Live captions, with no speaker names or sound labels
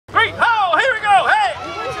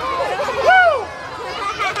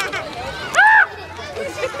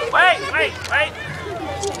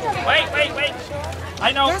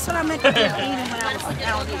I know. That's what I meant to do eating when I was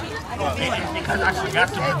down there. It's because I forgot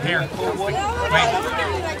to prepare. Wait.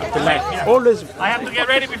 Always. I have to get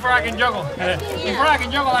ready before I can juggle. Before I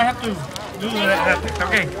can juggle, I have to do that.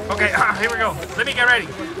 Okay, here we go. Let me get ready.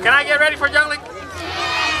 Can I get ready for juggling?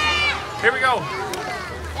 Here we go.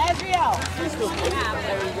 Adriel.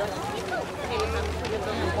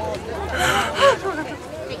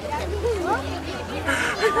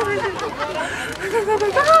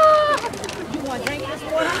 You want to drink this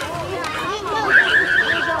water?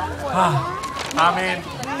 I'm in.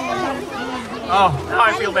 Oh, now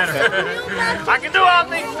I feel better. I can do all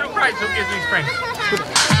things through Christ who gives me strength.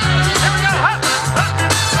 Here we go.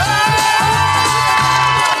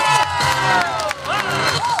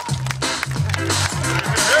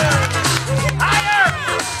 Higher!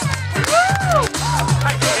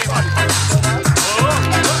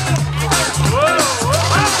 Woo!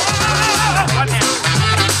 One hand.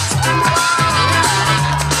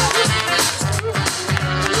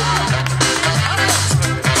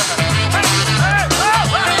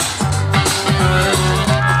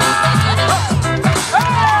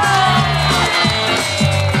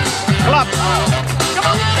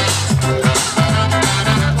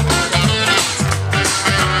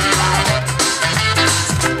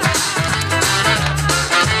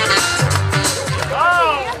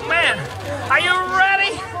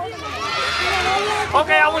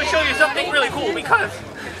 Okay, I want to show you something really cool because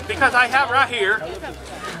I have right here,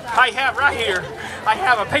 I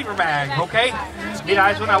have a paper bag, okay? Mira,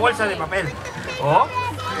 es una bolsa de papel. Oh,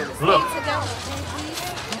 look.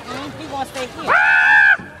 He wants to stay here.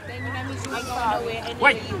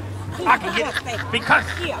 Wait, I can get it because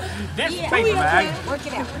this paper bag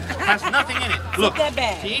has nothing in it. Look,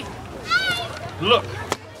 see? Look,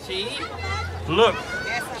 see? Look,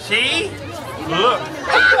 see? Look.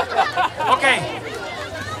 Okay.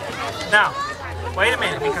 Now, wait a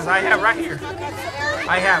minute, because I have right here.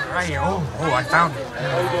 Oh, I found it. Oh.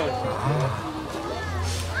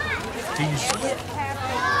 Do you see it?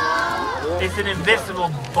 It's an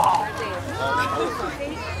invisible ball.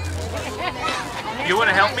 You want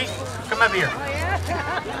to help me? Come up here.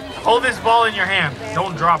 Hold this ball in your hand.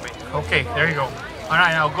 Don't drop it. Okay, there you go. All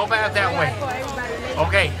right, now go back that way.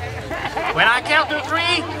 Okay. When I count to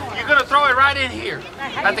 3, you're going to throw it right in here.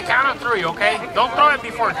 At the count of 3, okay? Don't throw it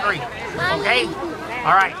before 3, okay?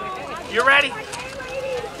 All right. You ready?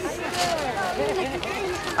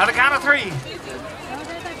 At the count of 3.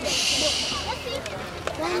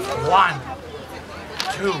 1,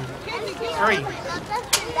 2, 3.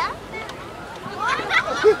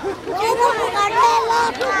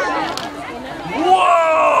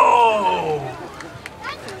 Whoa!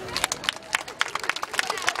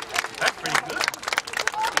 That's pretty good.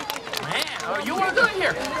 Man, oh, you want to do it?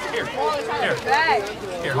 Here, hold it right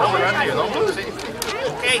there. Don't lose it.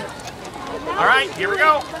 Okay. All right, here we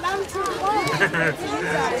go.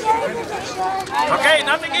 Okay,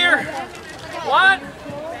 nothing here. 1,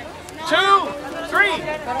 2, 3.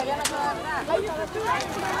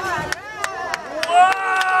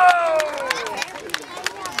 Whoa!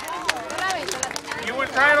 You want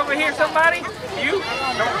to try it over here, somebody? You?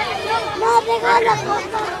 Right here.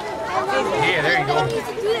 Yeah, there you go.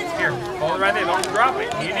 Here, hold it right there. Don't drop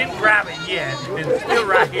it. You didn't grab it yet. It's still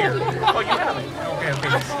right here. Oh, you have it. Okay.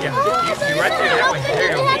 Yeah, you right there. That way.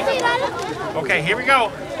 There you go. Okay, here we go.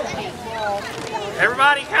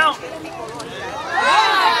 Everybody count.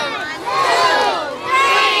 1, 2, 3.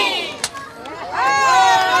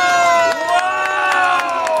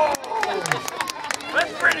 Whoa!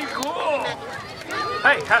 That's pretty cool.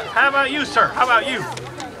 Hey, how about you, sir? How about you?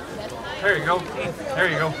 There you go. There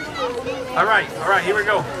you go. All right, here we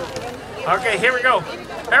go. Okay, here we go.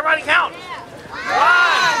 Everybody count. 1,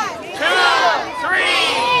 2, 3.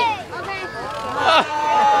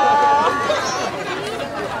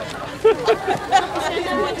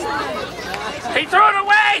 He threw it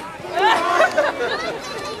away!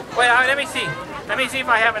 Wait, let me see. Let me see if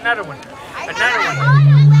I have another one.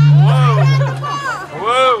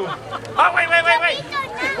 Whoa. Oh, wait.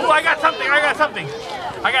 Oh, I got something.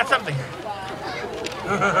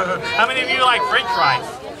 How many of you like French fries?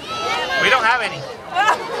 We don't have any.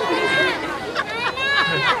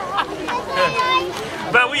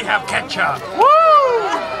 But we have ketchup. Woo!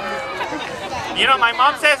 You know, my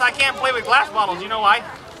mom says I can't play with glass bottles. You know why?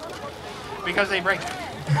 Because they break.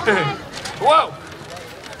 Whoa!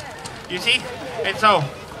 You see? And so,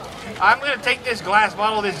 I'm going to take this glass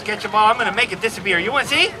bottle, this ketchup bottle, I'm going to make it disappear. You want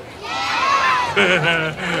to see?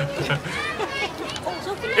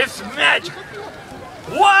 It's magic.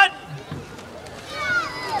 1,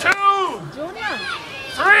 2,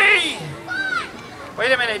 3.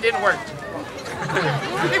 Wait a minute, it didn't work.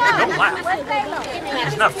 Don't laugh.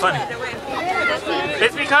 It's not funny.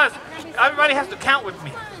 It's because everybody has to count with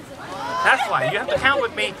me. That's why. You have to count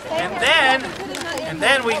with me, and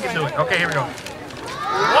then we can do it. Okay, here we go. 1,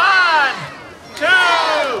 2,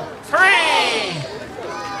 3,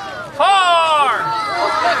 4,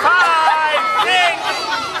 5,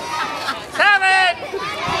 6, 7,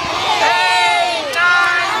 8,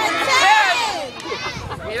 9,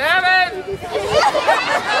 10, 11, 12.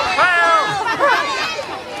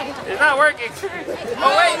 It's not working.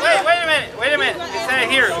 Oh, wait a minute. It said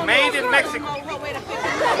here, made in Mexico.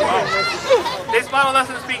 Oh. This bottle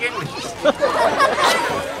doesn't speak English.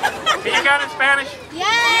 Can you count in Spanish?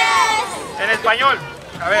 Yes! En español.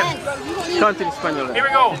 A ver. Count in español. Here we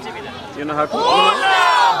go. You know how to... 1,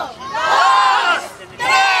 2, 3,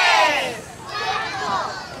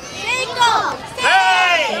 6, 7, 8,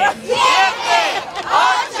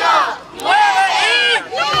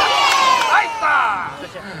 9, 10. Ahí está.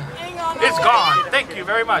 It's gone. Thank you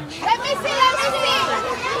very much. Let me see.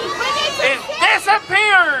 It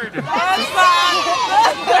disappeared.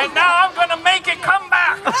 And now I'm going to make it come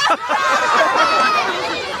back.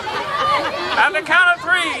 At the count of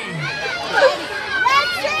 3.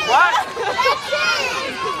 What?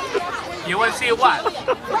 You want to see what?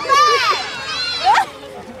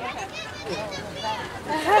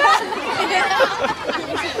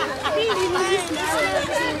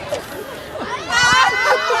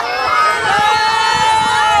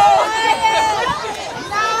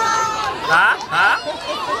 Huh?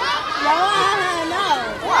 No.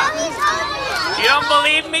 You don't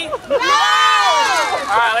believe me? No!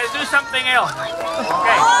 All right, let's do something else.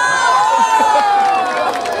 Okay.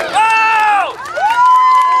 Oh!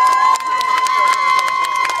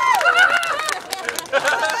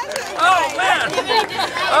 Oh, man.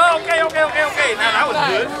 Oh, okay. Now, that was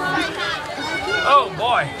good. Oh,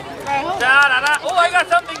 boy. Oh, I got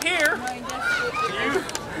something here.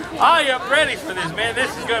 I am ready for this, man.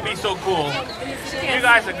 This is going to be so cool. You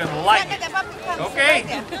guys are going to like it. Okay?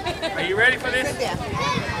 Are you ready for this?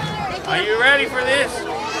 Are you ready for this?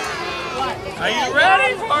 Are you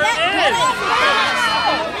ready for this?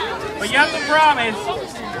 But you have to promise.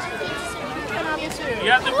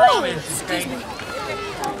 You have to promise, okay?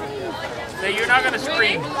 That you're not going to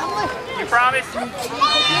scream. You promise?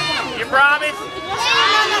 You promise?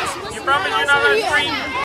 You promise you're not going to scream?